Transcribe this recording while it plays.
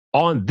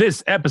On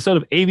this episode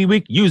of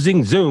AVWeek,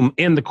 using Zoom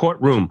in the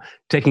courtroom,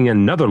 taking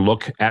another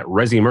look at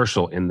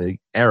Resimercial in the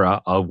era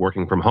of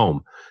working from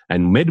home.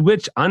 And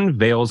Midwich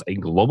unveils a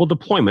global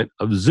deployment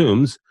of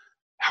Zoom's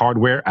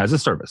hardware as a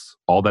service.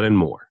 All that and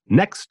more.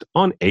 Next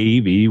on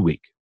AVWeek.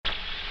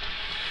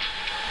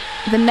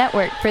 The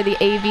network for the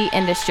AV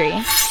industry.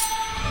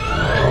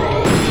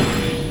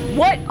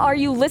 What are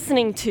you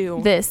listening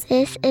to? This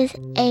is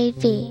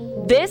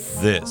AV.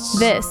 This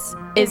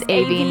is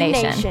AV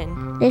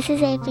Nation. This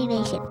is AV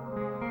Nation.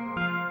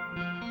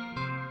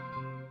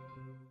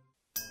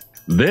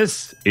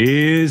 This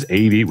is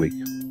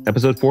AVWeek,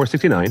 episode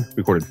 469,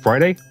 recorded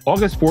Friday,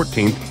 August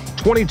 14th,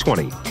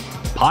 2020.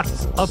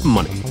 Pots of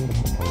Money.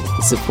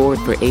 Support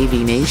for AV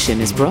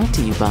Nation is brought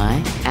to you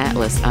by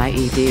Atlas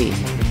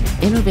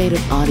IED,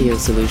 innovative audio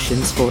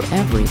solutions for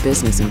every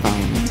business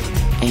environment,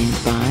 and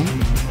by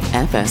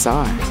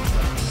FSR.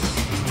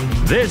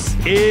 This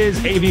is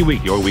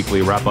AVWeek, your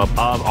weekly wrap-up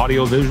of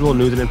audio-visual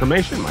news and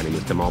information. My name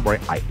is Tim Albright.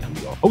 I am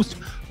your host.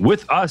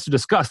 With us to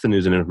discuss the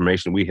news and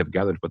information we have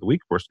gathered for the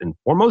week, first and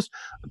foremost,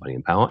 my buddy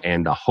and pal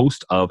and the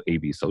host of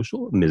AV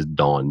Social, Ms.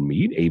 Dawn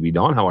Mead. AV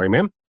Dawn, how are you,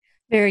 ma'am?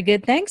 Very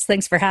good, thanks.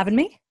 Thanks for having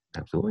me.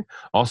 Absolutely.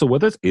 Also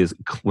with us is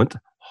Clint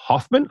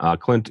Hoffman.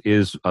 Clint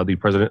is the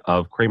president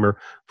of Kramer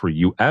for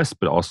US,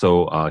 but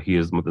also he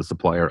is the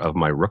supplier of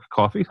my Rook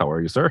coffee. How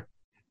are you, sir?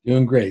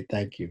 Doing great,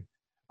 thank you.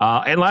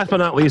 And last but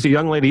not least, a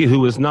young lady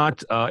who is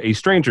not a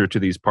stranger to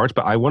these parts,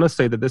 but I want to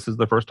say that this is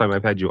the first time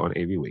I've had you on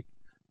AVWeek.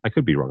 I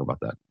could be wrong about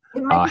that.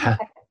 It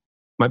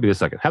might be the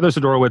second. Heather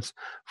Sidorowicz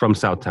from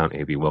Southtown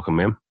AV. Welcome,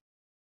 ma'am.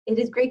 It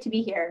is great to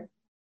be here.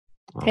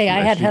 Hey,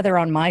 I had Heather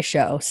on my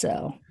show,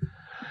 so.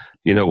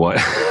 You know what?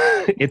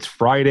 It's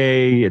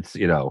Friday. It's,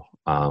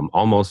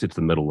 almost it's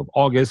the middle of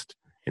August.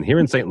 And here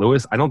in St.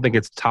 Louis, I don't think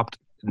it's topped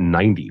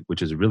 90,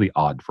 which is really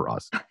odd for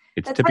us.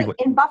 It's That's typically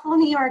right. In Buffalo,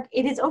 New York,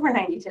 it is over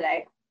 90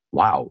 today.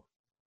 Wow.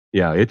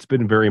 Yeah, it's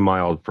been very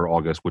mild for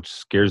August, which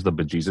scares the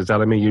bejesus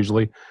out of me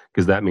usually,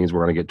 because that means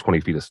we're going to get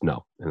 20 feet of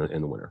snow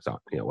in the winter. So,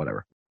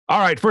 whatever. All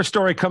right, first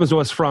story comes to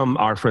us from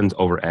our friends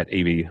over at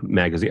AV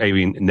Magazine,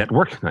 AV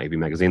Network, not AV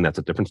Magazine, that's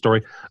a different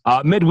story.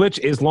 Midwich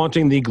is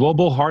launching the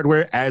global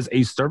hardware as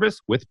a service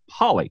with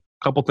Poly.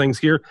 Couple things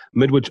here.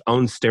 Midwich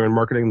owns Starin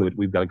Marketing.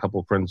 We've got a couple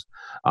of friends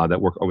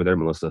that work over there,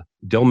 Melissa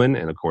Dillman,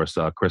 and of course,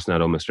 Chris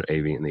Netto, Mr.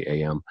 AV in the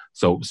AM.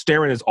 So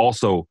Starin is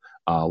also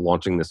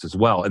launching this as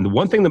well. And the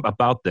one thing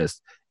about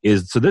this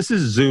is, so this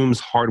is Zoom's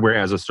hardware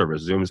as a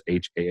service, Zoom's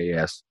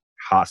HAAS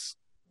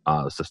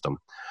system.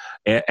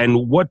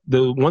 And what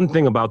the one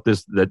thing about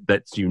this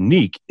that's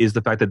unique is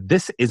the fact that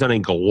this is on a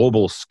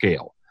global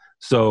scale.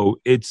 So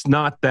it's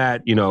not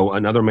that,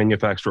 another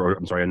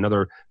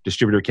another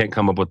distributor can't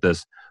come up with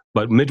this,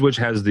 but Midwich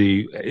has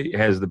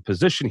the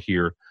position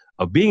here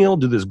of being able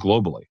to do this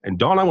globally. And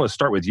Dawn, I want to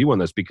start with you on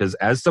this because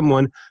as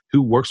someone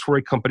who works for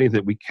a company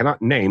that we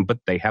cannot name, but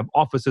they have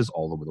offices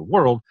all over the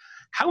world,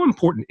 how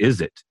important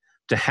is it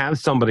to have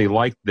somebody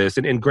like this?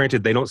 And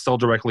granted, they don't sell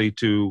directly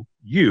to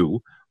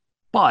you,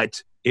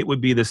 but it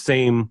would be the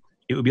same.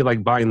 It would be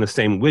like buying the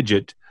same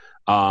widget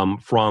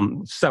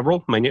from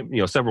several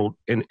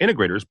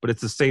integrators, but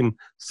it's the same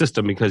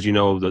system because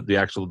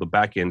the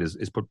back end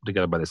is put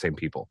together by the same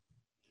people.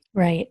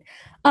 Right.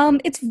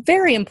 It's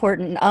very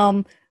important.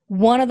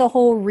 One of the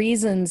whole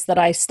reasons that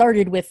I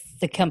started with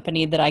the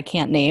company that I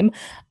can't name,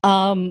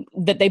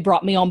 that they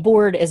brought me on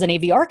board as an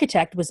AV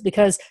architect was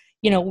because,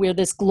 we're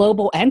this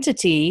global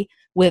entity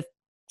with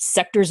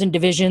sectors and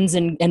divisions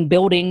and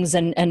buildings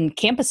and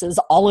campuses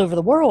all over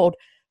the world,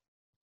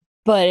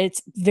 but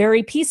it's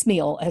very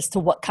piecemeal as to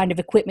what kind of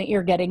equipment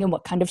you're getting and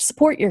what kind of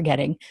support you're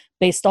getting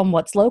based on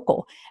what's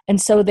local. And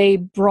so they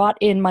brought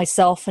in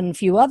myself and a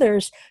few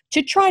others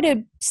to try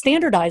to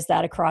standardize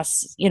that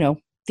across, the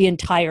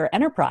entire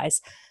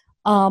enterprise.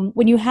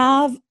 When you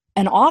have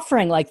an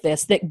offering like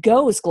this that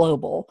goes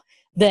global,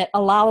 that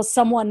allows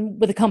someone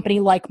with a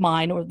company like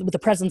mine or with a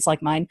presence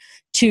like mine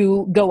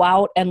to go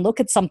out and look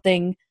at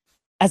something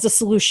as a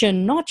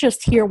solution, not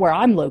just here where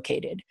I'm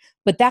located,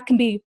 but that can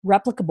be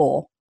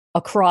replicable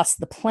across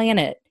the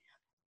planet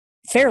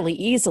fairly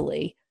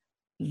easily,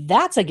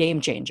 that's a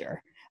game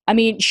changer. I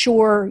mean,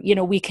 sure,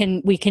 we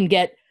can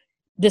get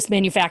this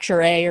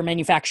manufacturer A or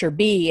manufacturer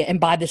B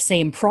and buy the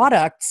same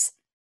products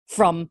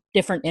from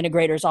different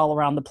integrators all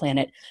around the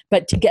planet,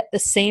 but to get the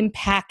same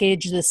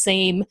package, the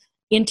same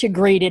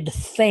integrated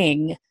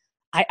thing,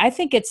 I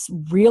think it's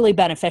really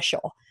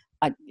beneficial.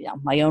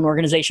 My own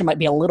organization might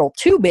be a little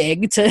too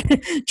big to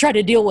try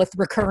to deal with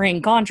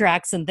recurring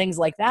contracts and things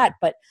like that,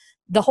 but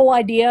the whole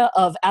idea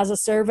of as a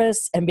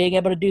service and being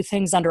able to do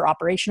things under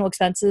operational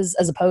expenses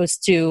as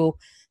opposed to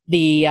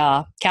the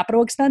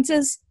capital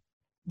expenses,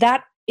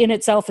 that in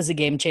itself is a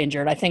game changer.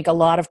 And I think a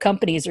lot of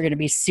companies are going to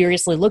be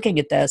seriously looking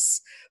at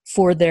this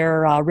for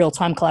their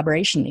real-time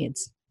collaboration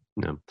needs.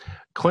 Yeah.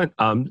 Clint,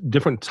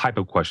 different type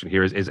of question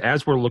here is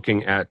as we're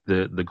looking at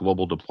the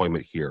global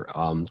deployment here,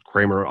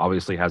 Kramer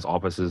obviously has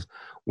offices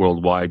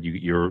worldwide.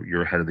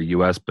 You're head of the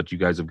U.S., but you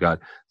guys have got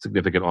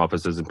significant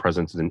offices and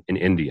presence in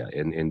India,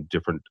 in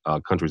different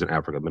countries in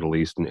Africa, Middle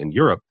East, and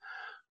Europe.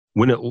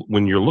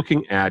 when you're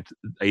looking at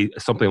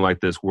something like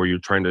this where you're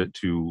trying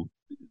to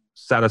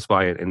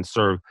satisfy it and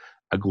serve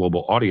a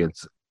global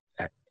audience,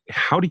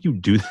 how do you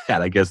do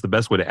that? I guess the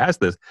best way to ask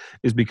this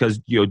is because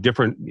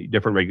different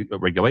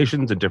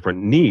regulations and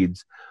different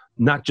needs,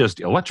 not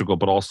just electrical,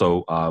 but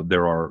also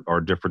there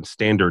are different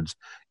standards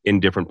in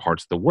different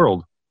parts of the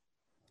world.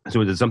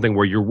 So it's something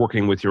where you're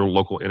working with your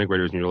local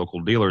integrators and your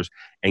local dealers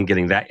and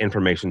getting that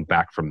information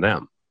back from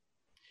them.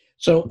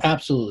 So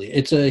absolutely.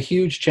 It's a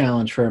huge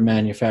challenge for a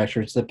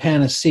manufacturer. It's the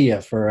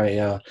panacea for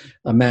a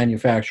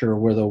manufacturer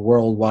with a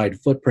worldwide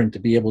footprint to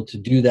be able to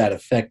do that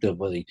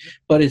effectively.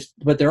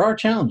 But there are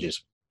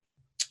challenges,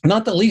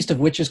 not the least of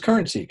which is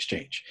currency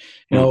exchange.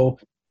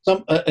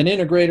 An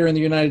integrator in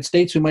the United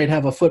States who might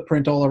have a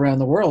footprint all around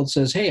the world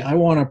says, hey, I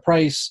want a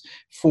price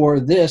for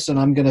this and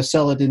I'm going to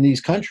sell it in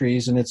these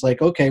countries. And it's like,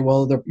 okay,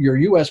 well, your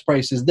U.S.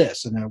 price is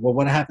this. And well,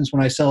 what happens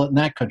when I sell it in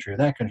that country or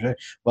that country?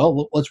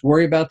 Well, let's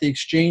worry about the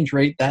exchange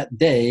rate that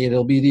day.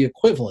 It'll be the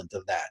equivalent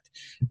of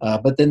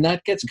that. But then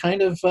that gets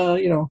kind of,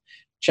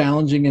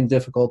 challenging and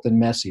difficult and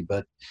messy.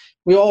 But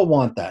we all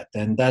want that,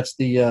 and that's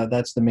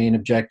the main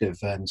objective.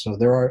 And so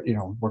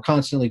we're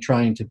constantly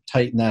trying to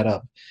tighten that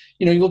up.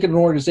 You look at an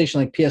organization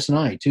like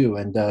PS&I too,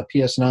 and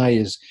PS&I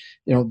is,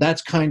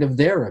 that's kind of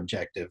their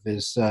objective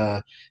is,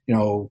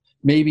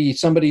 maybe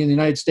somebody in the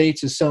United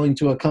States is selling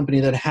to a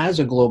company that has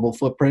a global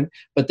footprint,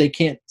 but they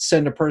can't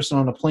send a person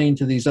on a plane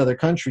to these other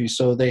countries,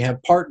 so they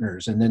have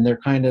partners, and then they're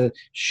kind of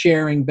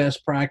sharing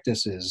best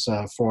practices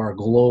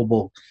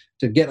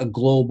to get a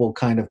global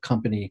kind of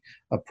company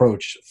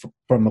approach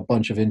from a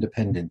bunch of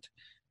independent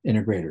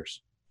integrators.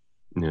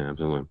 Yeah,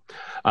 absolutely.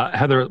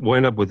 Heather, we'll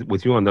end up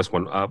with you on this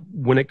one.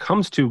 When it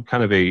comes to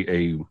kind of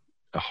a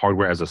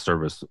hardware as a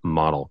service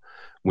model,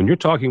 when you're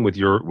talking with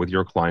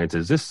your clients,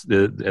 is this,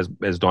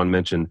 as Dawn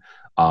mentioned,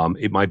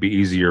 it might be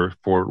easier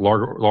for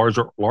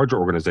larger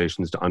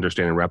organizations to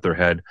understand and wrap their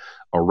head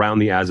around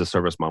the as a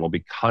service model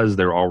because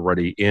they're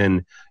already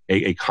in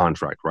a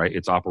contract, right?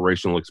 It's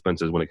operational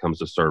expenses when it comes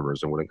to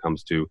servers and when it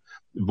comes to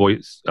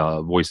voice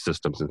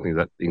systems and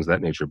things of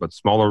that nature. But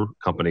smaller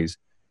companies,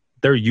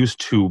 they're used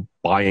to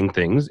buying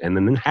things and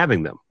then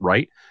having them,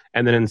 right?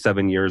 And then in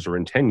 7 years or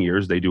in 10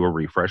 years, they do a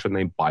refresh and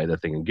they buy the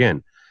thing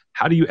again.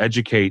 How do you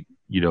educate,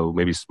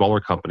 maybe smaller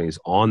companies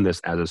on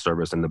this as a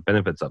service and the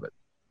benefits of it?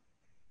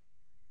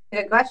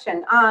 Good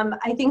question.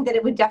 I think that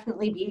it would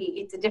definitely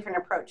it's a different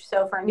approach.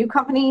 So for new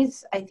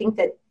companies, I think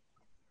that,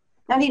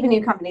 not even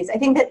new companies, I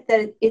think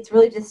that it's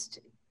really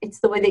it's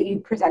the way that you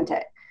present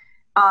it.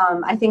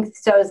 I think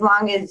so as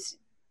long as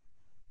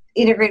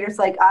integrators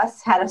like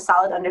us had a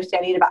solid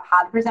understanding about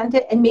how to present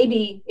it, and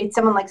maybe it's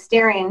someone like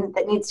Staring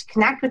that needs to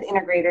connect with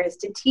integrators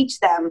to teach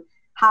them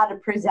how to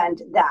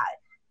present that.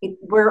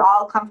 We're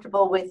all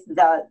comfortable with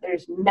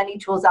there's many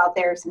tools out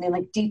there, something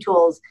like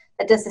D-Tools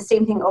that does the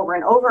same thing over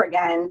and over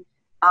again.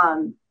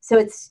 So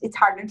it's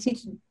hard to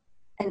teach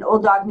an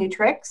old dog new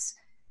tricks.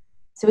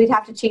 So we'd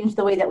have to change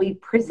the way that we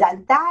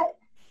present that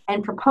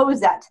and propose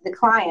that to the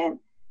client.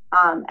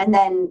 And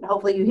then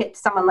hopefully you hit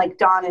someone like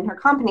Dawn and her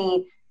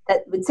company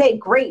that would say,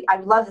 great, I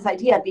love this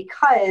idea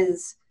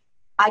because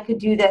I could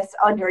do this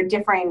under a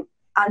different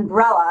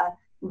umbrella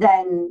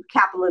than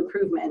capital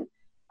improvement.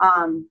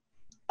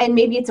 And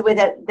maybe it's a way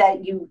that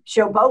you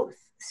show both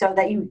so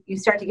that you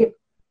start to give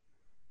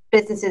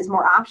businesses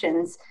more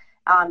options,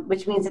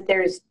 which means that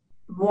there's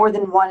more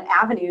than one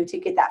avenue to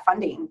get that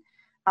funding.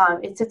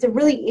 It's a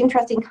really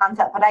interesting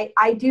concept, but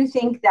I do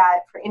think that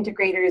for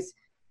integrators,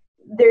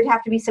 there'd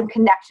have to be some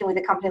connection with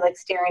a company like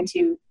Staring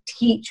to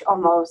teach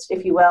almost,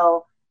 if you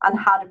will, on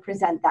how to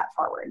present that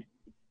forward.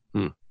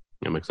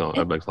 That makes a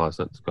lot of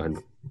sense. Go ahead.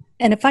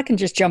 And if I can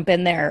just jump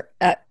in there,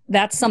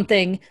 that's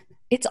something.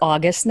 It's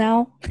August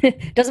now.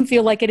 It doesn't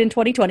feel like it in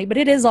 2020, but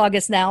it is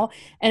August now.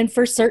 And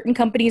for certain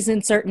companies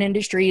in certain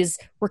industries,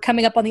 we're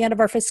coming up on the end of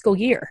our fiscal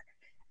year.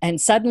 And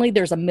suddenly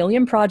there's 1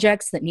 million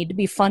projects that need to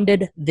be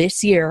funded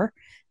this year.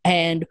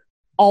 And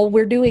all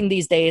we're doing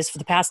these days for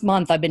the past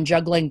month, I've been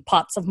juggling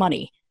pots of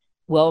money.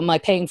 Well, am I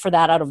paying for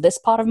that out of this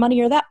pot of money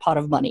or that pot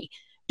of money?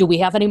 Do we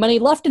have any money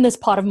left in this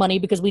pot of money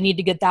because we need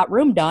to get that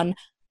room done?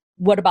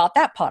 What about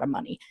that pot of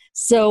money?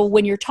 So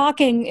when you're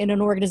talking in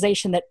an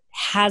organization that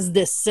has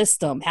this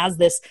system, has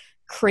this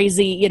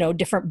crazy,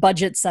 different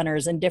budget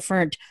centers and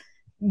different,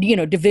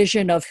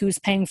 division of who's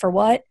paying for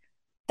what,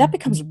 that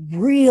becomes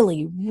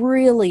really,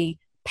 really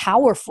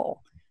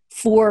powerful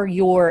for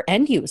your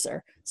end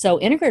user. So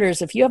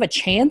integrators, if you have a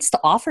chance to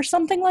offer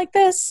something like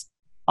this,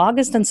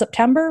 August and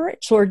September,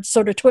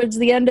 sort of towards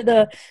the end of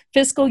the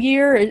fiscal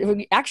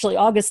year, actually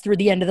August through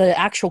the end of the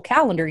actual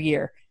calendar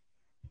year,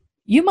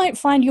 you might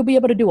find you'll be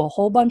able to do a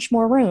whole bunch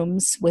more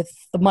rooms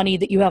with the money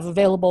that you have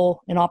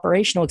available in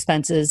operational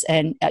expenses.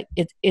 And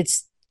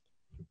it's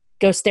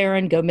go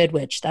Staring, go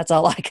Midwich. That's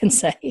all I can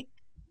say.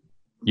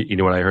 You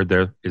know what I heard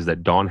there is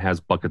that Dawn has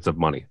buckets of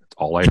money. That's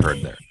all I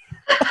heard there.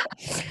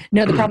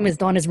 No, the problem is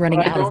Dawn is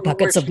running out of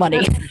buckets of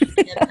money.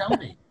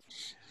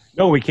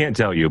 No, we can't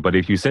tell you. But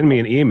if you send me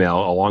an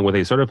email along with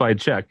a certified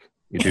check,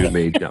 you do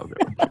me. No,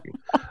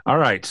 all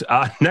right.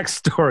 Next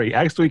story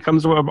actually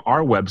comes from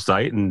our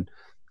website, and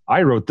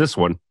I wrote this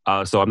one,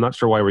 so I'm not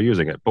sure why we're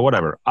using it, but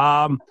whatever.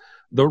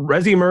 The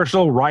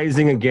Resimercial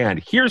rising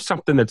again. Here's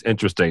something that's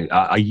interesting.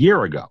 A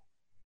year ago,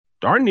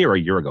 darn near a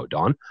year ago,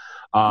 Dawn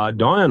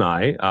and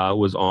I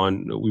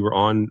we were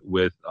on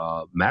with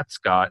Matt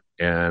Scott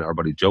and our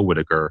buddy Joe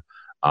Whitaker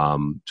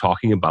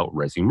talking about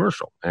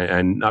Resimercial.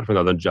 And not for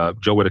another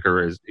job, Joe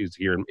Whitaker is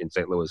here in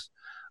St. Louis,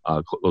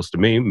 close to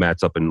me.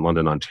 Matt's up in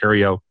London,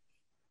 Ontario.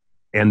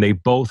 And they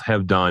both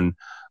have done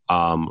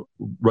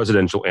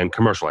residential and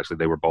commercial. Actually,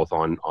 they were both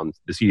on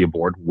the CEDIA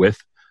board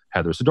with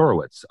Heather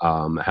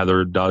Sidorowicz.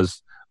 Heather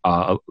does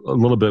a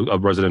little bit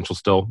of residential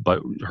still,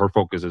 but her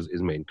focus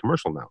is main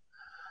commercial now.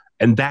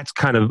 And that's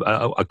kind of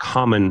a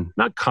common,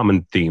 not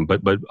common theme,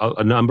 but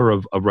a number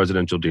of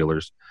residential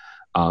dealers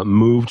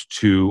moved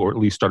to, or at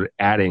least started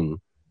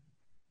adding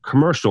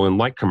commercial and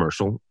light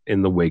commercial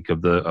in the wake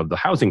of the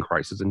housing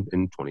crisis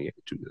in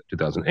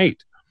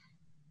 2008.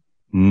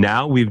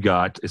 Now we've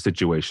got a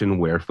situation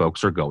where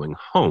folks are going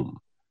home,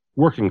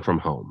 working from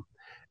home.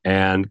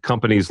 And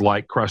companies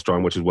like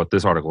Crestron, which is what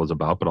this article is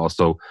about, but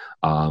also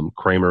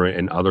Kramer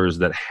and others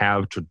that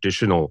have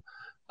traditional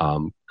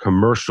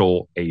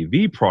commercial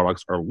AV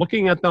products are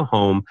looking at the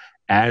home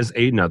as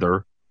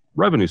another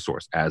revenue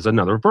source, as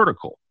another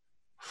vertical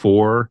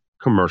for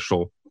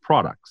commercial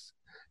products.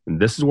 And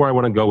this is where I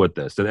want to go with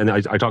this. And I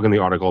talk in the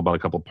article about a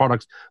couple of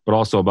products, but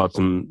also about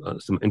some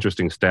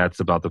interesting stats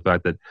about the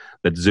fact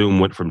that Zoom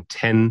went from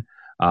 10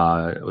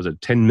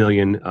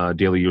 million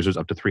daily users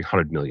up to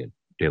 300 million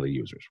daily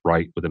users,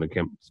 right, within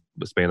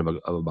a span of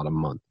about a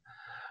month.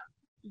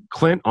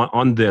 Clint,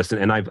 on this,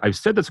 and I've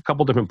said this a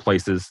couple different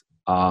places.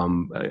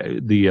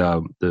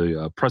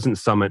 The President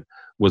Summit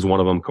was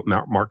one of them.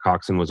 Mark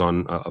Coxon was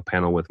on a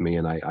panel with me,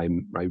 and I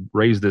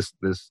raised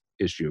this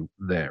issue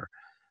there.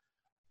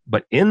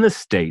 But in the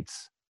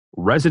States,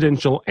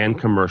 residential and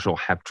commercial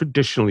have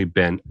traditionally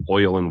been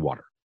oil and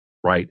water,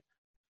 right?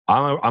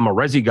 I'm a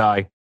resi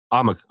guy.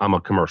 I'm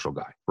a commercial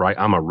guy, right?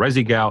 I'm a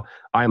resi gal.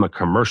 I am a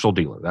commercial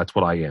dealer. That's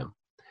what I am.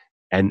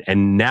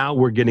 And now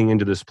we're getting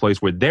into this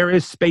place where there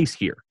is space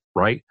here,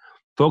 right?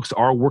 Folks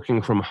are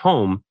working from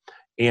home,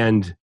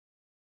 and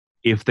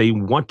if they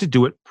want to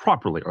do it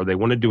properly, or they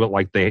want to do it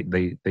like they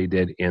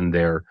did in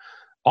their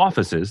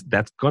offices,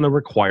 that's going to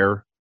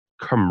require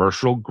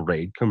commercial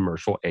grade,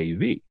 commercial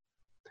AV.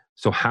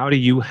 So how do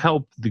you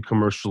help the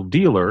commercial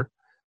dealer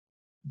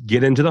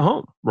get into the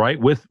home, right?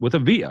 With a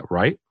VIA,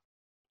 right?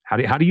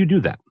 How do you do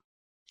that?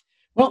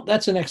 Well,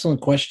 that's an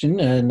excellent question,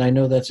 and I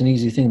know that's an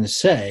easy thing to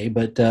say,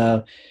 but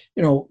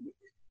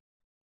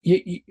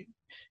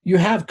you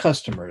have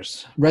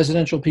customers.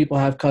 Residential people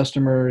have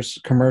customers.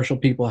 Commercial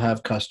people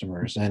have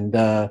customers, and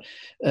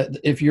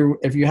if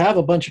you have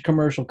a bunch of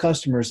commercial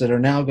customers that are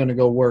now going to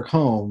go work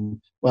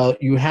home, well,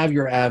 you have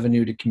your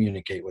avenue to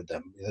communicate with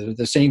them. They're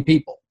the same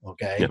people,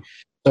 okay? Yeah.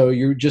 So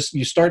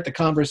you start the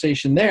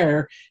conversation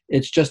there.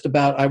 It's just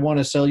about, I want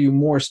to sell you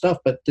more stuff,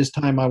 but this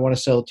time I want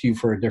to sell it to you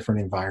for a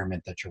different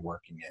environment that you're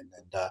working in.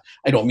 And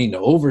I don't mean to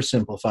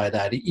oversimplify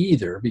that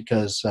either,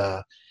 because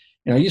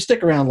you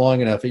stick around long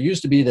enough. It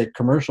used to be that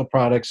commercial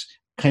products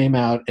came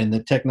out and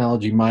the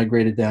technology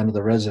migrated down to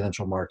the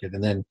residential market,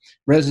 and then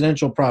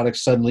residential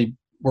products suddenly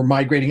were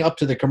migrating up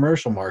to the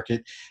commercial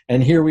market,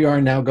 and here we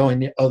are now going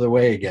the other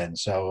way again.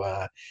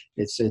 So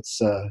it's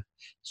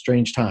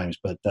strange times,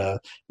 but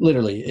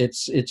literally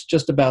it's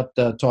just about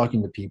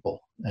talking to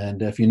people.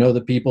 And if you know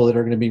the people that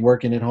are going to be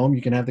working at home,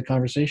 you can have the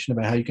conversation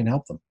about how you can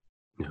help them.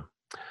 Yeah.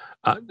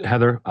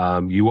 Heather,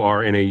 you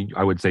are in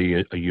I would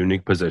say a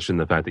unique position,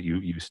 the fact that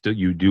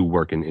you do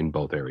work in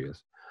both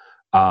areas.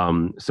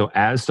 So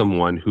as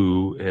someone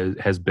who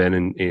has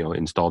been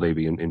installed AV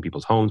in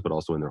people's homes, but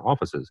also in their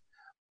offices,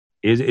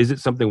 is it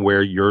something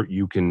where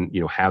you can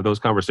have those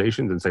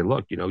conversations and say,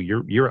 look,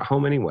 you're at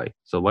home anyway,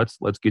 so let's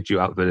get you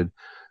outfitted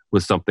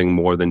with something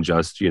more than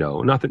just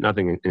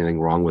anything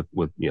wrong with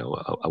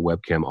a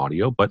webcam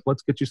audio, but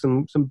let's get you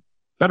some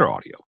better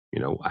audio.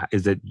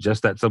 Is it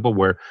just that simple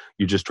where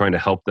you're just trying to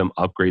help them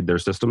upgrade their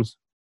systems?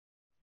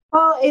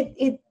 Well,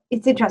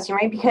 it's interesting,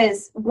 right?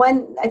 Because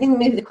I think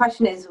maybe the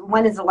question is,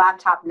 when is a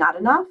laptop not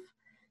enough?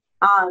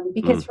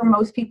 Because for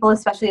most people,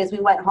 especially as we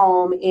went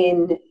home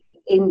in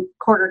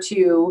quarter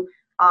two,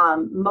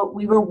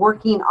 we were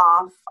working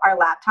off our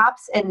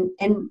laptops, and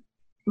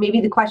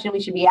maybe the question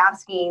we should be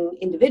asking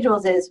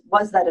individuals is,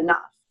 was that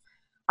enough?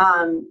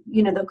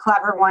 The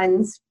clever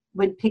ones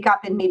would pick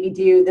up and maybe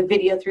do the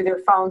video through their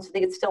phone so they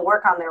could still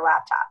work on their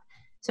laptop.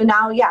 So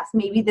now, yes,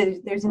 maybe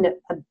there's an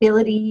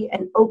ability,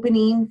 an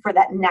opening for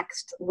that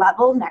next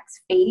level,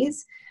 next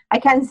phase. I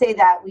can say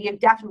that we have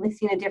definitely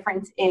seen a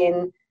difference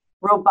in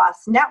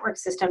robust network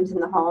systems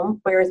in the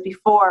home, whereas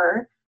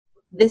before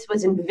this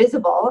was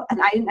invisible and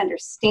I didn't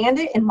understand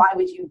it. And why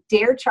would you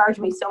dare charge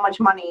me so much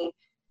money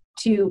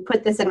to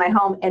put this in my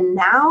home? And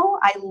now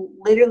I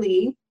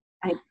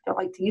don't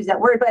like to use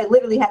that word, but I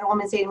literally had a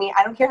woman say to me,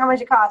 I don't care how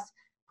much it costs,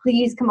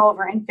 please come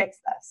over and fix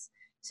this.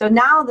 So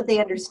now that they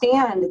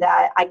understand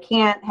that I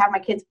can't have my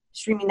kids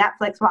streaming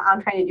Netflix while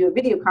I'm trying to do a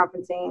video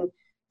conferencing,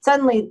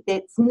 suddenly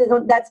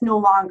that's no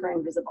longer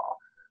invisible.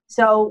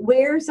 So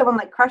where someone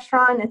like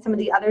Crushron and some of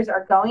the others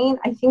are going,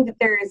 I think that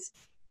there's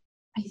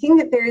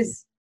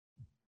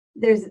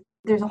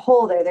a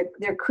hole there.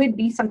 There could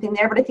be something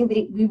there, but I think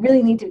that we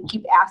really need to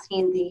keep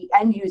asking the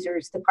end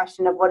users the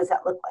question of what does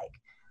that look like.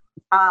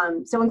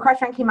 So when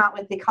Crushron came out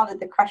with, they called it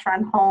the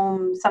Crushron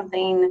Home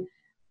something.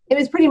 It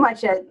was pretty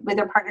much with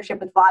their partnership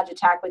with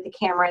Logitech with the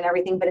camera and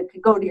everything, but it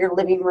could go to your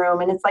living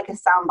room and it's like a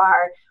sound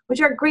bar,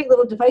 which are great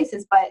little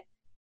devices, but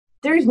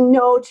there's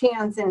no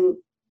chance in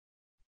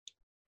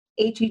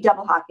HE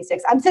double hockey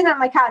sticks. I'm sitting on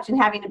my couch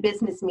and having a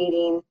business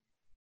meeting,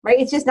 right?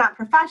 It's just not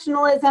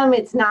professionalism.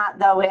 It's not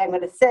the way I'm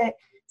going to sit.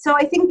 So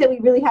I think that we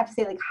really have to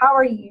say, like, how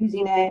are you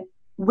using it?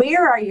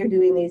 Where are you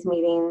doing these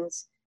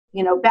meetings?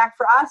 You know, back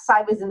for us,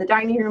 I was in the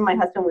dining room. My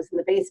husband was in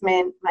the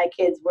basement. My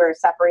kids were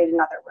separated in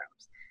other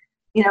rooms.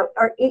 You know,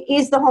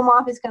 is the home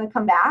office going to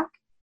come back?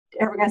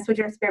 Are we going to switch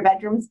our spare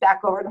bedrooms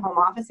back over to home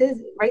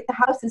offices? Right? The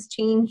house has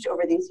changed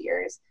over these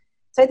years.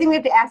 So I think we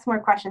have to ask more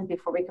questions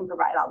before we can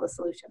provide all the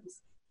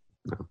solutions.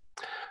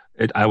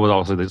 I would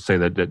also say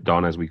that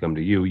Dawn, as we come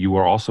to you, you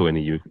are also in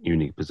a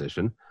unique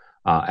position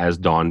as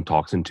Dawn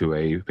talks into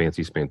a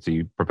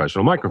fancy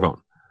professional microphone,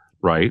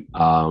 right?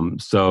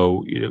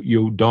 So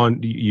Dawn,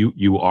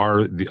 you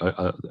are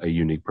a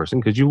unique person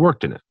because you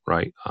worked in it,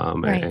 right?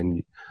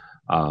 Right.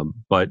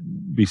 But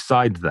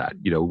besides that,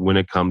 when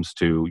it comes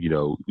to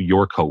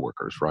your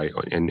coworkers, right,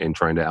 and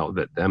trying to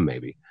outvet them,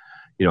 maybe,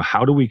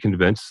 how do we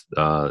convince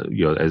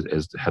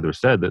as Heather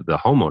said, that the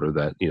homeowner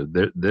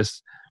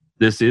that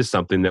this is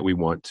something that we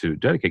want to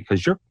dedicate,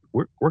 because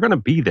we're going to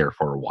be there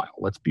for a while.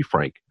 Let's be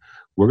frank.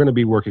 We're going to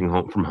be working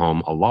from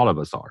home. A lot of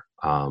us are.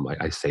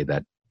 I say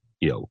that,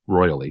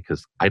 royally,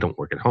 because I don't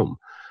work at home.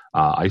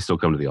 I still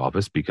come to the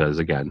office because,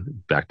 again,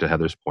 back to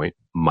Heather's point,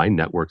 my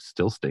network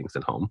still stinks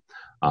at home,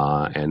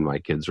 and my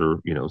kids are,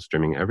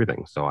 streaming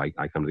everything. So I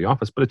come to the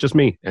office, but it's just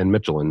me and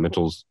Mitchell, and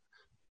Mitchell's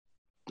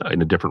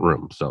in a different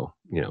room. So,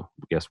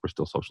 yes, we're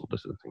still social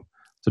distancing.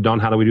 So, Dawn,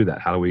 how do we do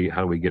that? How do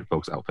we get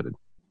folks outfitted?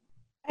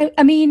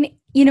 I mean,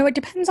 it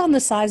depends on the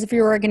size of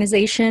your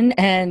organization,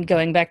 and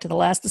going back to the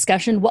last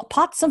discussion, what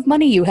pots of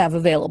money you have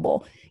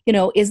available.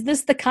 Is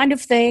this the kind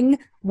of thing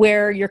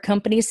where your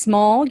company's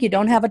small, you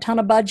don't have a ton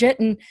of budget,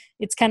 and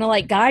it's kind of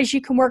like, guys, you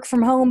can work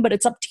from home, but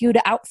it's up to you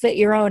to outfit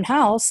your own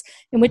house,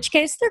 in which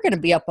case they're going to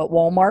be up at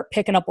Walmart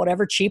picking up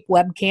whatever cheap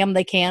webcam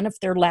they can if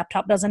their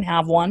laptop doesn't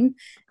have one,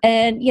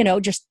 and,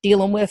 just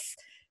dealing with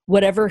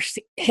whatever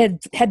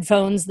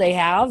headphones they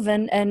have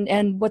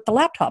and what the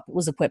laptop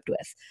was equipped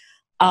with.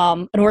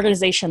 An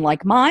organization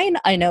like mine,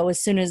 I know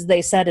as soon as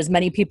they said as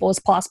many people as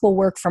possible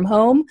work from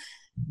home,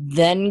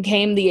 then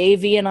came the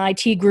AV and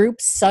IT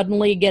groups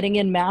suddenly getting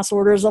in mass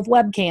orders of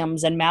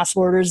webcams and mass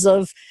orders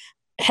of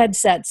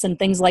headsets and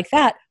things like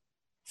that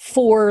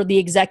for the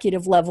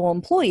executive level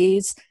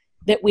employees,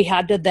 that we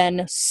had to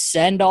then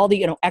send all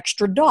the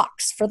extra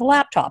docks for the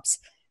laptops,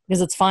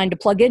 because it's fine to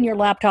plug in your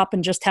laptop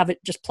and just have it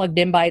just plugged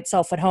in by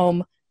itself at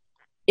home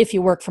if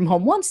you work from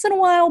home once in a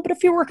while. But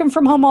if you're working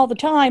from home all the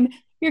time,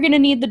 you're going to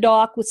need the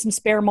dock with some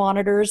spare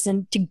monitors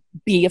and to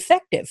be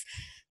effective.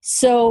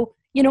 So,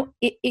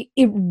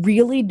 it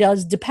really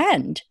does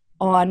depend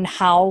on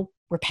how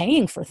we're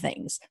paying for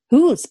things.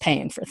 Who's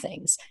paying for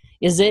things?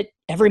 Is it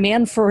every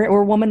man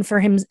or woman for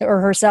him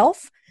or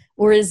herself?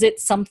 Or is it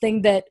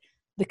something that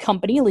the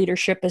company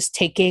leadership is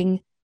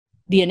taking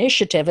the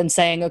initiative and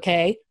saying,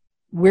 okay,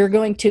 we're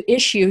going to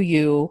issue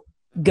you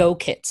Go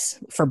kits,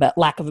 for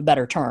lack of a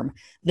better term,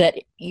 that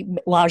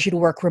allows you to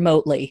work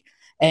remotely.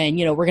 And,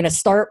 we're going to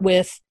start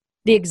with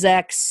the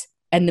execs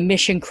and the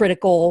mission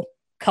critical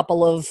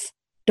couple of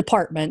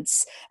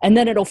departments, and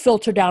then it'll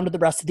filter down to the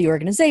rest of the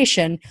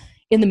organization.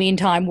 In the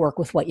meantime, work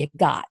with what you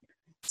got.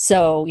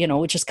 So,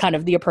 which is kind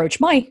of the approach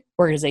my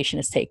organization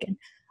has taken.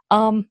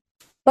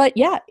 But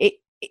yeah,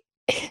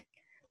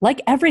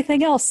 like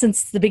everything else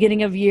since the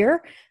beginning of the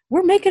year,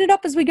 we're making it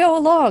up as we go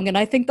along. And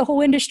I think the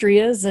whole industry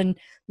is, and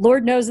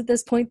Lord knows at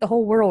this point, the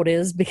whole world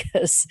is,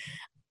 because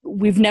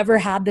we've never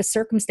had this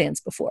circumstance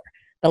before.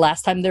 The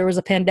last time there was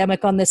a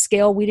pandemic on this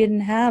scale, we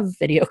didn't have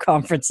video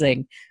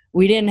conferencing.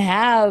 We didn't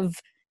have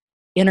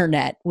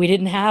internet. We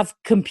didn't have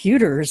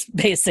computers,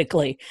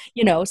 basically.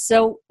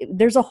 So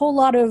there's a whole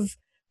lot of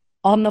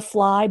on the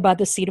fly by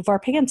the seat of our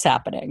pants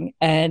happening.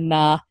 And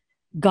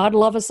God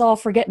love us all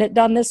for getting it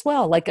done this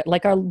well.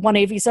 Like our One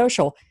AV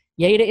Social.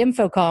 Yay to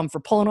Infocom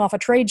for pulling off a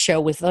trade show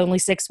with only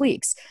 6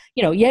 weeks.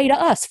 Yay to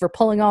us for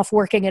pulling off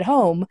working at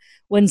home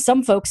when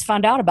some folks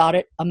found out about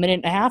it a minute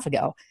and a half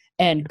ago.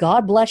 And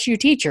God bless you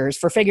teachers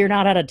for figuring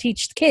out how to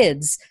teach the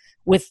kids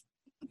with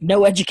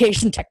no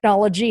education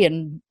technology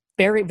and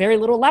very, very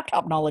little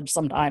laptop knowledge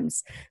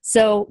sometimes.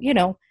 So, we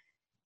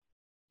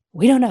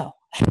don't know.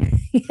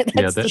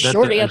 That's the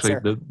short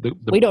answer.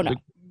 We don't know.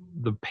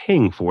 The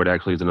paying for it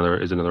actually is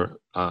another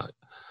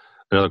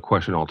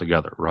question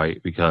altogether,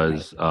 right?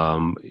 Because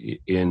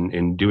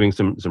in doing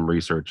some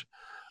research,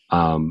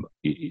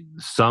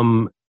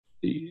 some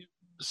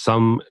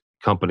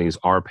companies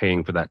are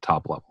paying for that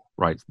top level,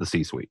 right? The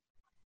C-suite.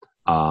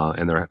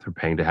 And they're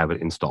paying to have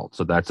it installed.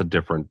 So that's a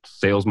different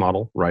sales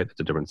model, right? It's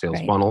a different sales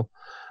funnel.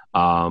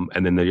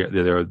 And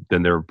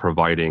then they're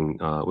providing,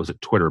 was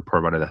it Twitter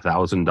provided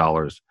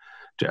 $1,000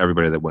 to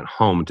everybody that went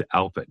home to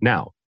outfit.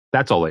 Now,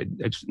 I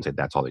shouldn't say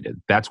that's all they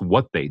did. That's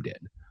what they did.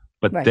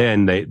 But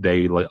then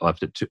they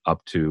left it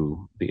up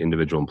to the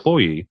individual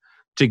employee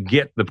to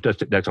get the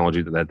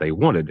technology that they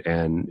wanted.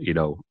 And,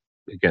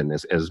 again,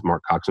 as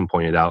Mark Coxon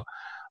pointed out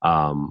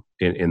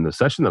in the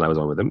session that I was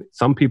on with him,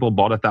 some people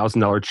bought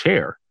 $1,000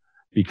 chair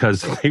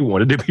because they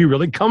wanted to be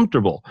really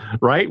comfortable,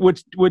 right?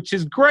 Which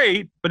is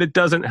great, but it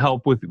doesn't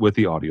help with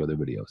the audio, the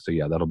video. So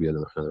yeah, that'll be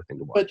another thing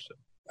to watch.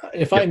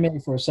 If I may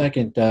for a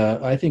second,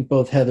 I think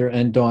both Heather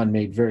and Dawn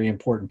made very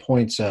important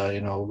points,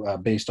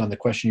 based on the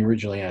question you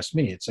originally asked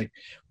me. It's like,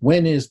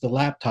 when is the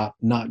laptop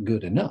not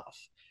good enough?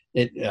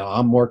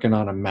 I'm working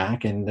on a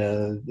Mac, and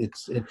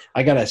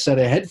I got a set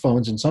of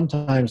headphones, and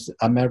sometimes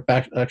I'm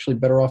actually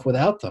better off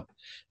without them.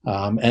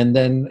 And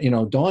then,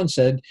 Dawn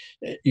said,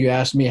 you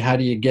asked me, how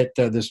do you get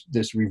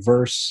this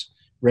reverse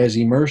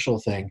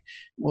Resimercial thing?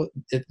 Well,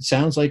 it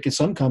sounds like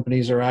some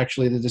companies are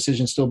actually, the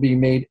decision still being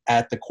made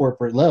at the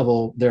corporate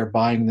level. They're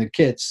buying the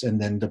kits and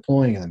then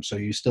deploying them, so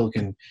you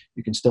can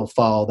still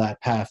follow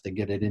that path to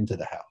get it into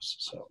the house.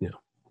 So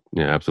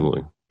yeah,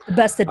 absolutely. The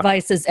best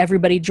advice is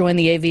everybody join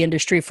the AV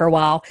industry for a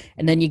while,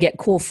 and then you get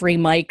cool free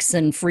mics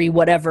and free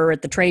whatever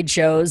at the trade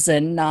shows,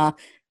 and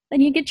then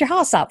you get your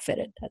house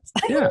outfitted.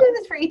 I've been doing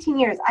this for 18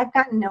 years. I've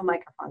gotten no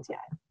microphones yet.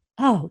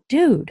 Oh,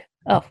 dude.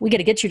 Oh, we got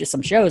to get you to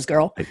some shows,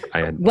 girl,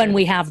 when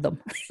we have them.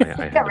 I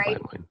had to buy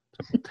mine.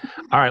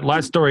 All right,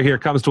 last story here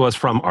comes to us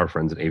from our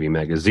friends at AV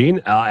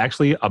Magazine,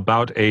 actually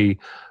about a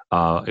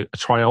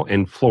trial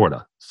in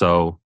Florida.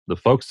 So the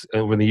folks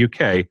over in the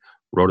UK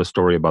wrote a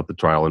story about the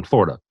trial in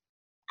Florida.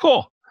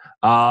 Cool.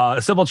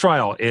 A civil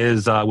trial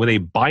is with a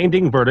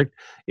binding verdict,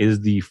 is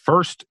the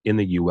first in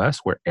the U.S.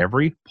 where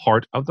every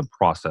part of the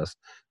process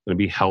is going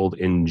to be held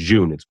in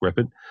June. It's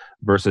Griffin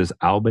versus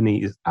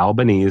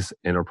Albanese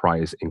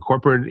Enterprise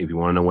Incorporated. If you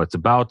want to know what it's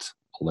about,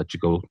 I'll let you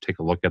go take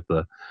a look at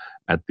the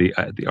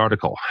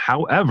article.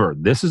 However,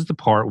 this is the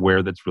part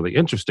where that's really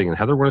interesting. And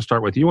Heather, we're going to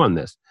start with you on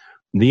this.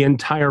 The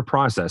entire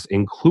process,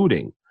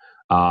 including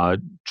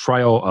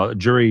trial,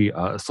 jury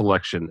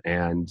selection,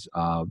 and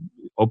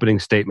opening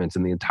statements,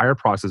 and the entire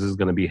process is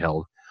going to be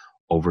held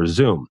over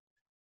Zoom.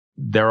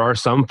 There are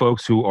some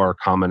folks who are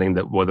commenting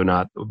that whether or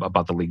not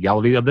about the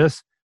legality of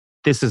this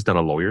is not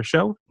a lawyer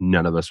show.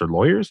 None of us are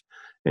lawyers,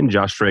 and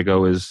Josh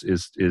Strago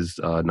is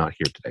not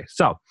here today.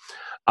 So,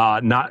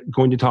 not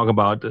going to talk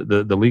about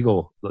the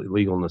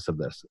legalness of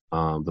this,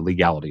 the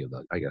legality of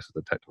that, I guess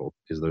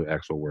is the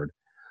actual word.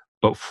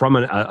 But from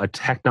a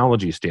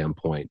technology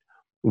standpoint,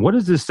 what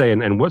does this say,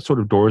 and what sort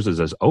of doors does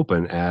this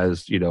open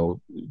as,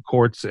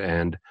 courts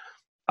and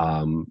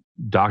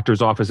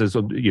doctors' offices,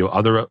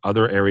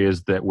 other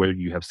areas where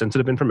you have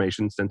sensitive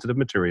information, sensitive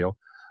material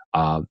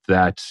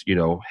that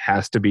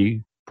has to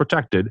be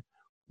protected?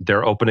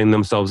 They're opening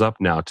themselves up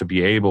now to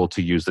be able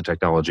to use the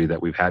technology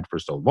that we've had for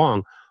so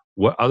long.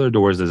 What other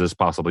doors does this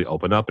possibly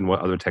open up, and what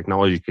other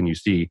technology can you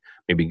see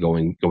maybe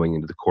going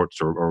into the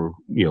courts or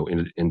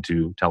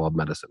into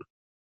telemedicine?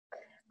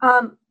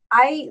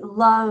 I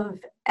love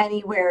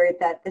anywhere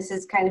that this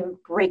is kind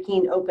of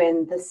breaking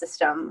open the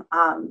system.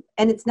 And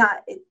it's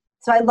not,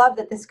 so I love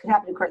that this could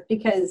happen in court,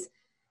 because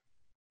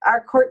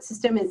our court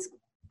system is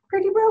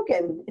pretty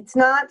broken. It's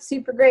not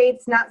super great.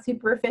 It's not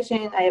super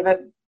efficient. I have a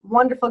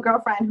wonderful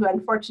girlfriend who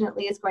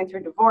unfortunately is going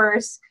through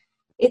divorce.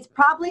 It's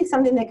probably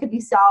something that could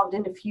be solved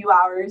in a few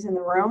hours in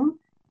the room.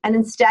 And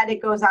instead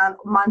it goes on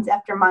months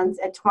after months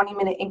at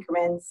 20-minute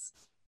increments.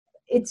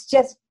 It's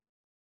just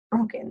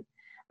broken.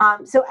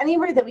 So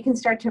anywhere that we can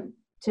start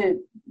to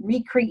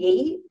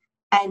recreate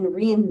and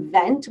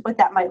reinvent what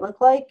that might look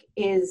like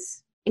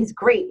is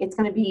great. It's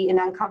going to be an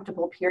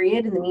uncomfortable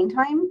period in the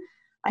meantime.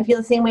 I feel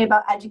the same way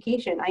about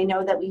education. I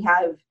know that we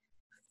have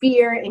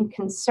fear and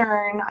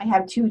concern. I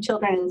have 2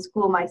 children in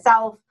school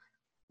myself,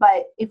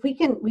 but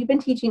we've been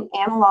teaching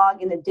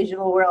analog in the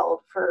digital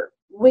world for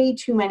way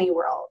too many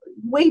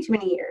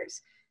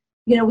years.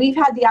 We've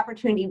had the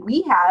opportunity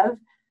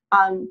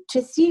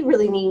to see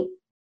really neat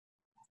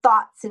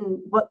thoughts and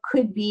what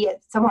could be at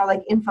somewhere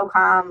like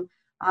Infocom.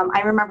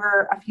 I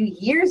remember a few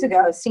years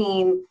ago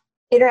seeing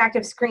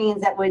interactive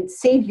screens that would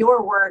save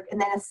your work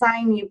and then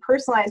assign you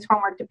personalized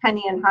homework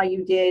depending on how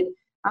you did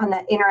on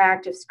that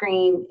interactive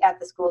screen at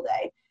the school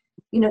day.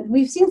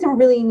 We've seen some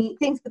really neat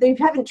things, but they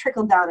haven't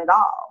trickled down at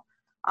all.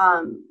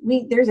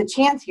 There's a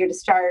chance here to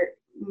start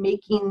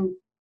making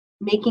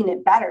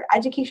it better.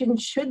 Education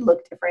should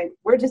look different.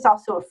 We're just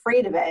also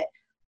afraid of it.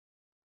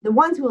 The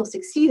ones who will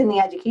succeed in the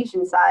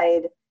education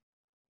side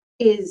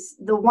is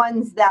the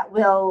ones that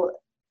will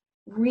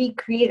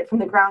recreate it from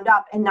the ground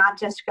up and not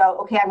just go,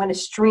 okay, I'm going to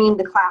stream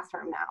the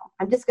classroom now.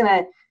 I'm just going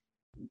to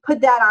put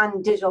that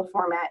on digital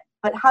format.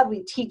 But how do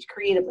we teach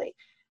creatively?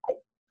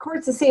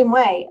 Courts the same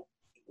way.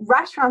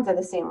 Restaurants are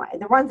the same way.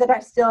 The ones that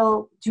are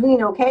still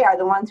doing okay are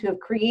the ones who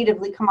have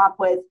creatively come up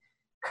with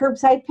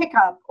curbside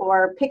pickup,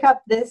 or pick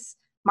up this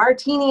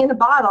martini in a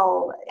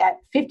bottle at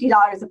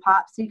 $50 a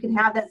pop so you can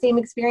have that same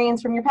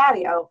experience from your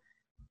patio.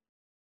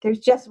 there's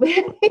just where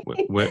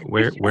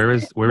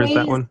is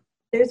that one?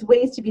 There's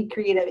ways to be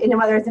creative, and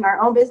whether it's in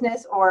our own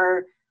business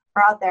or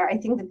out there. I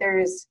think that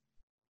there's,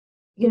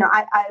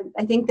 I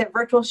think that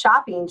virtual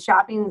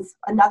shopping's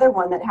another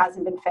one that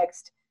hasn't been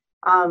fixed.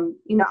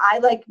 I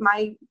like,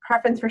 my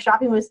preference for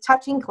shopping was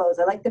touching clothes.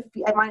 I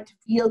want it to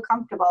feel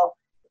comfortable.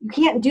 You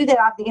can't do that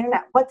off the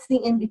internet. What's the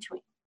in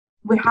between?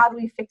 How do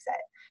we fix it?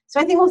 So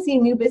I think we'll see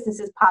new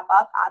businesses pop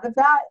up out of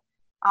that.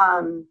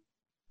 And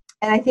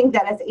I think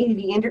that as AV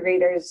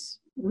integrators,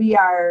 we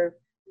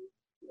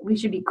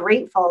should be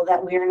grateful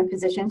that we're in a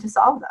position to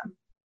solve them.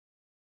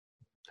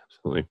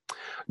 Absolutely.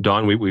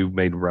 Dawn, we've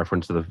made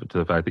reference to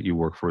the fact that you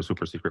work for a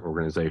super secret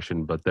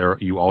organization, but there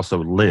you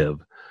also live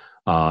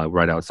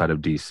right outside of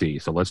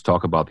DC. So let's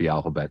talk about the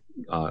alphabet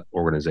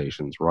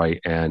organizations, right?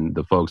 And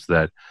the folks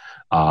that,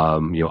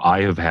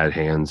 I have had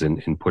hands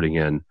in putting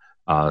in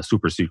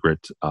super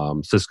secret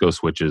Cisco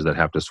switches that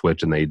have to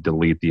switch, and they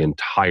delete the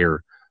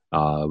entire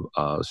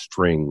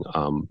string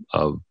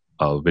of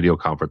video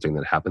conferencing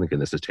that happened. Again,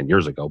 this is 10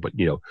 years ago, but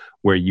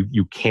where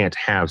you can't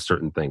have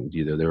certain things.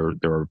 There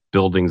are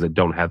buildings that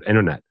don't have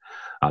internet.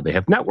 They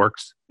have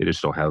networks. They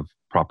just don't have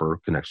proper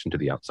connection to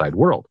the outside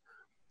world.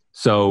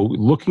 So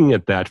looking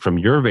at that from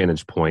your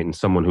vantage point, and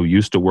someone who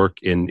used to work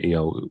in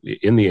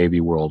the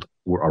AV world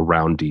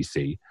around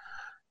DC,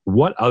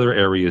 what other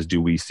areas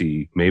do we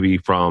see? Maybe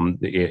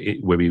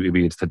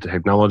maybe it's the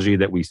technology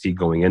that we see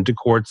going into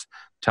courts,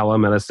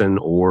 telemedicine,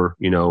 or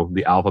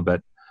the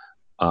alphabet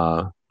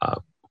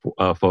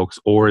folks,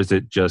 or is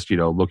it just take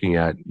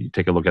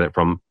a look at it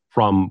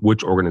from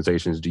which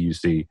organizations do you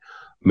see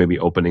maybe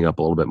opening up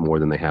a little bit more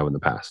than they have in the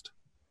past?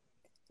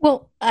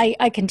 Well,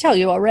 I can tell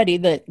you already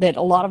that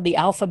a lot of the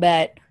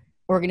alphabet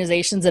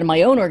organizations, in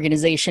my own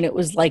organization, it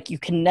was like you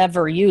can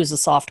never use a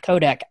soft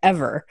codec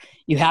ever.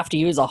 You have to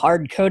use a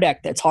hard codec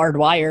that's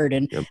hardwired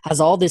and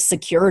has all this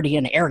security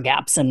and air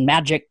gaps and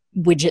magic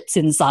widgets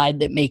inside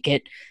that make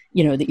it,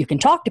 that you can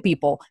talk to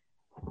people.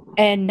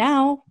 And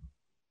now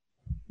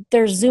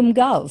there's Zoom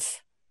Gov.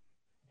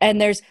 And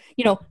there's,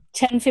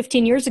 10,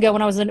 15 years ago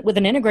when I was with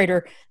an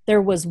integrator, there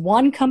was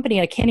one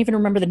company, I can't even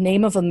remember the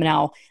name of them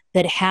now,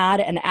 that had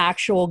an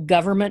actual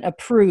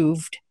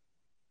government-approved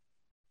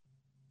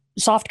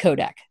soft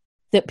codec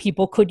that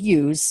people could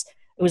use.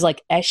 It was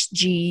like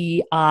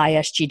SGD,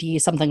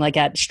 something like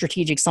that,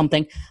 strategic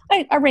something.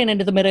 I ran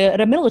into them at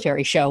a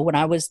military show when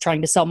I was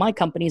trying to sell my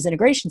company's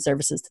integration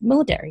services to the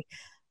military.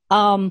 They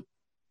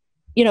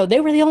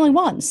were the only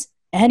ones.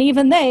 And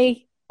even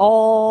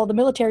all the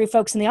military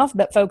folks and the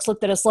alphabet folks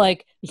looked at us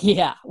like,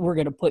 yeah, we're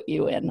going to put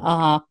you in.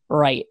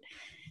 Right.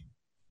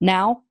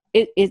 Now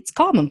it's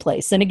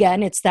commonplace. And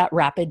again, it's that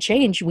rapid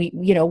change.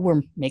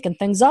 We're making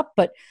things up,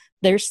 but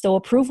there's still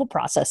approval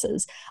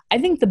processes. I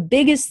think the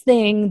biggest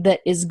thing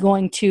that is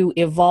going to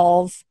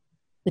evolve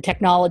the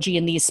technology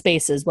in these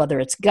spaces, whether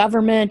it's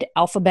government,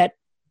 alphabet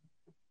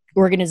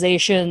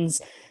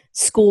organizations,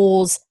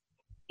 schools,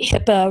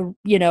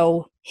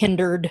 HIPAA,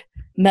 hindered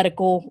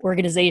medical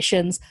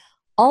organizations,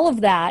 all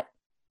of that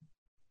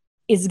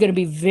is going to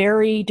be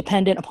very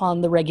dependent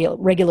upon the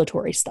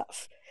regulatory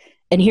stuff.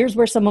 And here's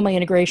where some of my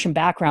integration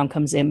background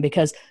comes in,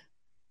 because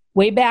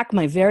way back,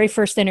 my very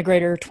first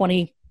integrator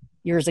 20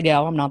 years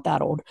ago, I'm not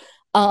that old,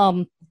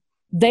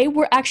 they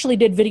actually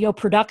did video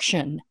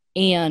production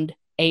and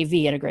AV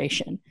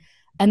integration.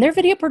 And their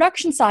video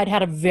production side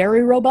had a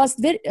very robust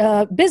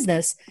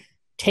business,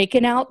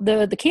 taking out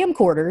the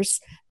camcorders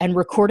and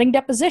recording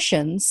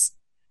depositions.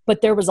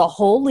 But there was a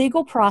whole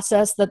legal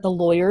process that the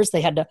lawyers,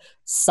 they had to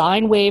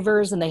sign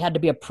waivers and they had to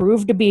be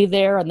approved to be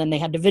there. And then they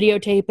had to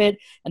videotape it.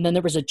 And then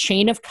there was a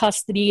chain of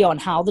custody on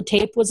how the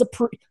tape was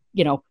approved.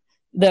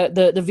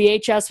 The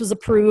VHS was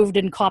approved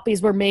and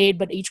copies were made,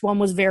 but each one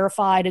was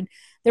verified. And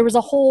there was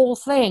a whole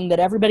thing that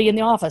everybody in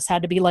the office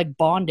had to be like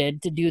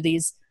bonded to do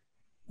these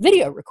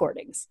video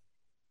recordings.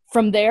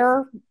 From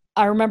there,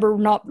 I remember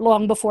not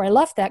long before I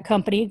left that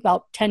company,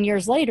 about 10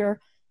 years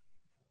later,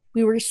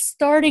 we were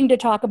starting to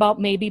talk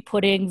about maybe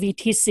putting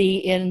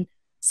VTC in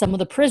some of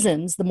the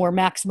prisons, the more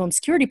maximum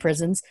security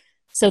prisons,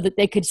 so that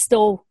they could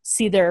still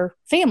see their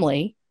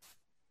family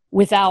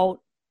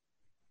without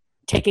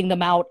taking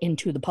them out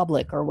into the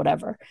public or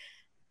whatever.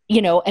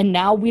 And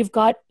now we've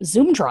got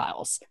Zoom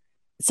trials.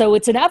 So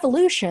it's an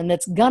evolution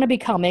that's going to be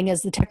coming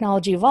as the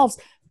technology evolves,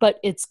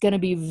 but it's going to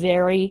be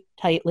very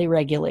tightly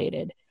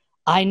regulated.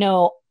 I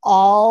know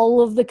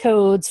all of the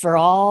codes for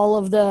all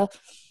of the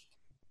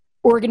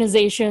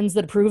organizations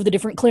that approve the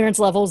different clearance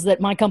levels that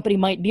my company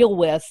might deal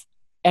with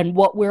and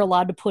what we're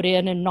allowed to put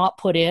in and not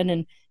put in.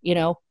 And,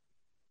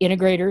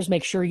 integrators,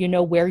 make sure you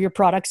know where your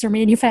products are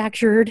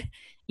manufactured.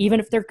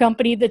 Even if they're a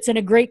company that's in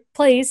a great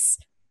place,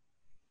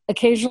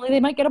 occasionally they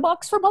might get a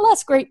box from a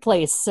less great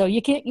place. So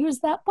you can't use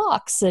that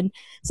box. And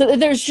so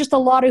there's just a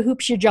lot of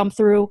hoops you jump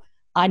through.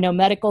 I know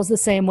medical's the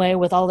same way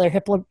with all their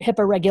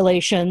HIPAA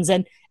regulations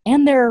and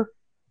their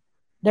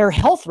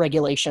health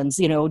regulations.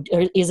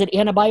 Is it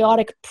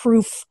antibiotic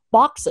proof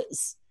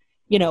boxes?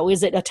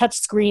 Is it a touch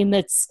screen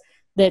that's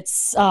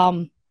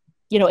able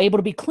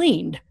to be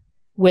cleaned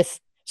with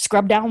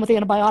scrub down with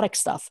antibiotic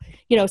stuff.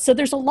 So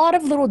there's a lot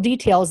of little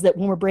details that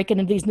when we're breaking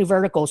into these new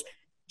verticals,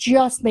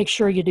 just make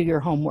sure you do your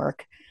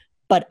homework.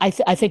 But I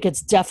think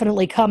it's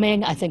definitely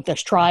coming. I think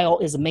this trial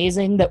is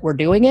amazing that we're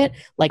doing it.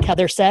 Like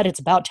Heather said, it's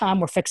about time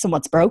we're fixing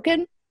what's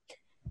broken.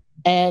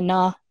 And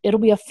it'll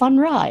be a fun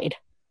ride.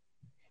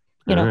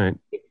 All right.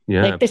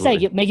 Yeah, like absolutely.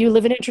 They say, may you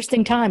live in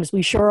interesting times.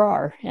 We sure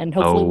are. And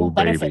hopefully we'll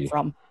benefit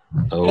from.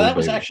 That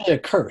was actually a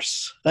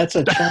curse. That's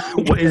a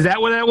Is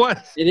that what that was?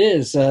 It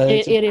is.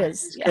 It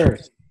is.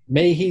 Curse.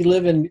 May he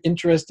live in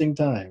interesting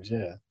times.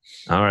 Yeah.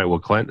 All right. Well,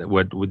 Clint,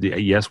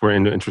 yes, we're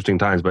in interesting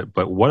times,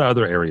 but what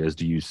other areas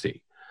do you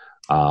see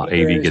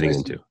AV getting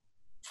into?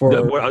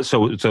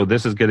 So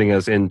this is getting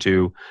us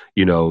into,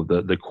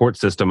 the court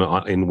system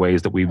in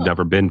ways that we've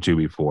never been to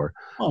before.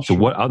 So sure.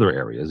 What other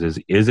areas is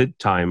it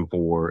time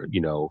for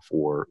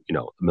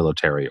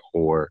military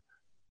or,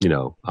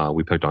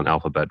 we picked on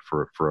alphabet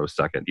for a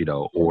second,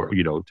 or,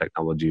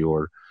 technology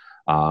or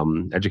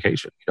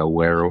education,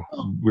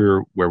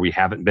 where we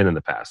haven't been in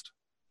the past.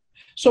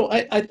 So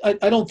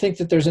I don't think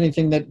that there's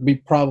anything that we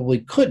probably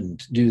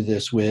couldn't do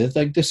this with,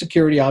 like the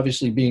security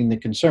obviously being the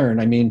concern.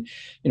 I mean,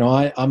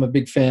 I'm a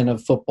big fan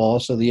of football,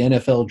 so the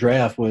NFL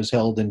draft was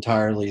held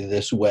entirely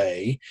this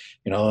way,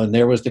 and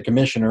there was the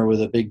commissioner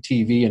with a big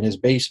TV in his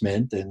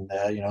basement, and,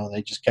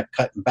 they just kept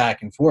cutting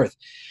back and forth.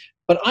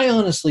 But I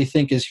honestly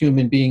think as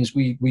human beings,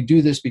 we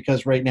do this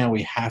because right now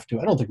we have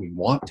to. I don't think we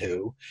want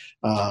to.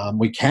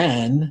 We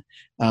can.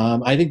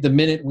 I think the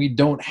minute we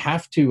don't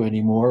have to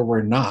anymore,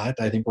 we're not.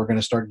 I think we're going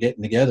to start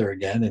getting together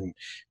again and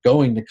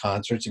going to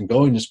concerts and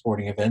going to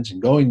sporting events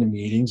and going to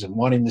meetings and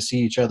wanting to see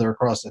each other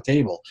across the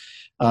table.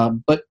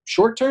 But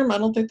short term, I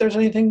don't think there's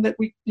anything that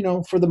we,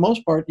 for the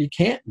most part, you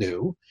can't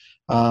do.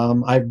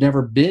 I've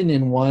never been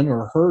in one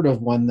or heard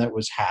of one that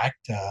was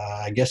hacked.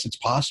 I guess it's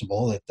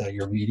possible that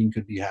your meeting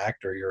could be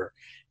hacked or your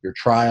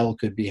trial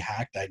could be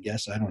hacked. I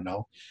guess I don't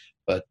know,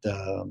 but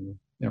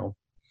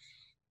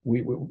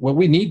what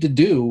we need to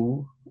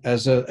do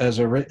as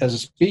a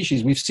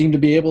species, we seem to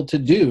be able to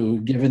do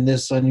given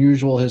this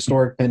unusual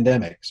historic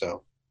pandemic.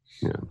 So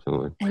yeah,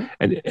 absolutely.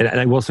 And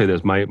I will say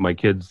this: my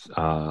kids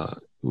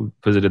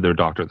visited their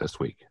doctor this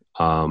week,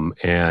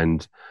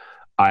 and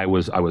I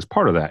was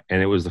part of that,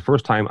 and it was the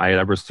first time I had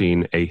ever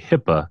seen a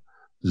HIPAA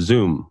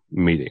Zoom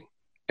meeting,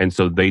 and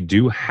so they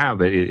do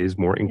have it. It is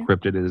more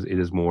encrypted. It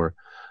is more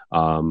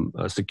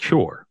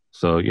secure.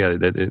 So yeah,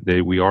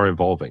 we are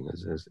evolving,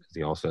 as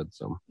he all said.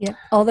 So yeah.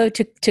 Although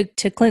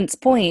to Clint's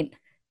point,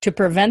 to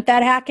prevent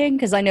that hacking,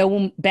 because I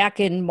know back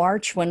in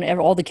March when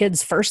all the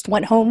kids first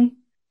went home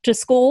to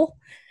school,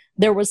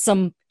 there was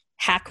some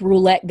hack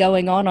roulette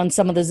going on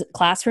some of the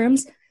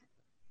classrooms.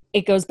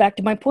 It goes back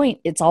to my point.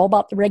 It's all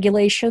about the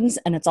regulations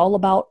and it's all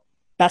about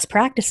best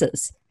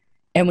practices.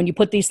 And when you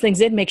put these things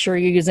in, make sure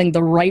you're using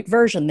the right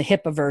version, the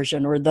HIPAA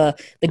version or the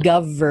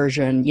Gov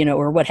version,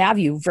 or what have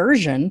you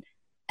version,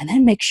 and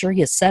then make sure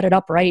you set it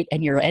up right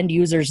and your end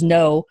users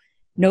know,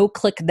 no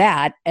click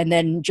that, and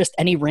then just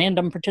any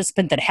random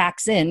participant that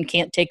hacks in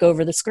can't take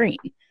over the screen.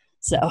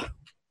 So.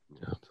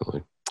 Yeah,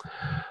 absolutely.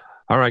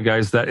 All right,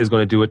 guys, that is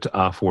going to do it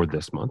for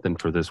this month and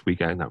for this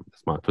weekend. Not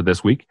this month, for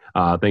this week.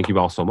 Thank you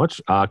all so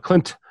much.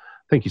 Clint,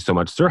 thank you so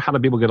much, sir. How do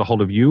people get a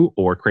hold of you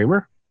or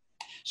Kramer?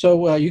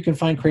 So you can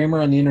find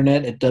Kramer on the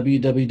internet at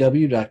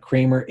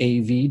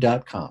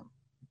www.kramerav.com.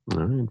 All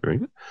right, very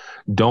good.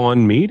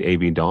 Dawn Mead,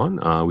 AV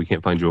Dawn. We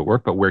can't find you at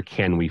work, but where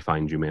can we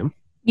find you, ma'am?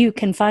 You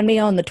can find me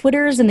on the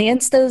Twitters and the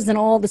Instas and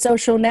all the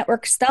social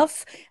network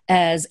stuff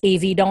as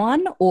AV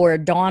Dawn or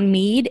Dawn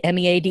Mead,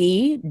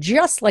 MEADE,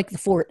 just like the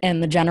Fort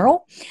and the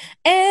General.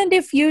 And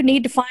if you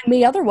need to find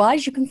me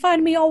otherwise, you can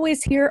find me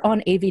always here on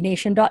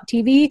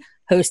avnation.tv,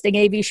 hosting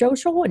AV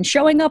Social and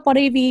showing up on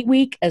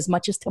AVWeek as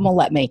much as Tim will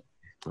let me.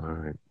 All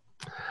right.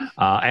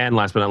 And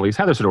last but not least,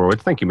 Heather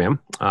Sidorowicz, thank you, ma'am.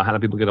 How do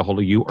people get a hold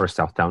of you or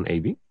Southtown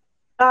AV?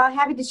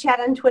 Happy to chat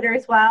on Twitter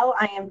as well.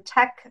 I am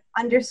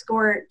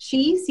tech_chi,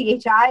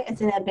 CHI,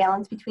 as in a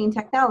balance between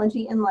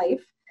technology and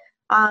life.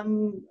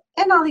 And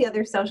all the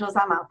other socials,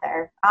 I'm out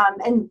there.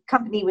 And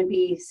company would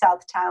be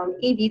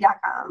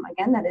southtownav.com.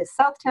 Again, that is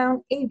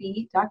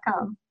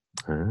southtownav.com.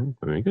 All right,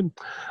 very good.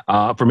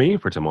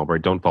 For Tim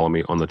Albright, don't follow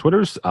me on the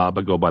Twitters, but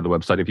go by the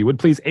website if you would,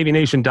 please.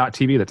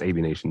 avnation.tv. That's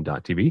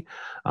avnation.tv.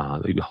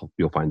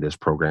 You'll find this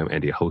program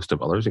and a host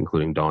of others,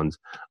 including Dawn's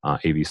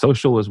AV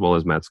Social, as well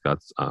as Matt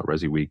Scott's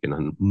Resi Week and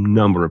a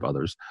number of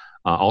others.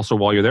 Also,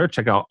 while you're there,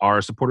 check out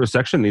our supporters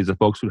section. These are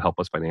folks who help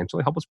us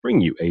financially, help us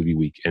bring you AV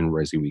Week and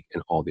Resi Week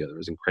and all the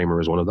others. And Kramer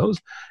is one of those,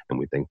 and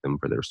we thank them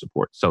for their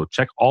support. So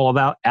check all of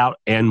that out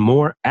and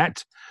more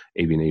at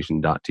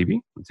avnation.tv.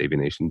 It's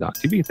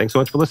avnation.tv. Thanks so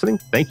much for listening.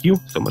 Thank you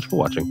so much for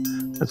watching.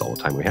 That's all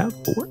the time we have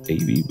for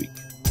AV Week.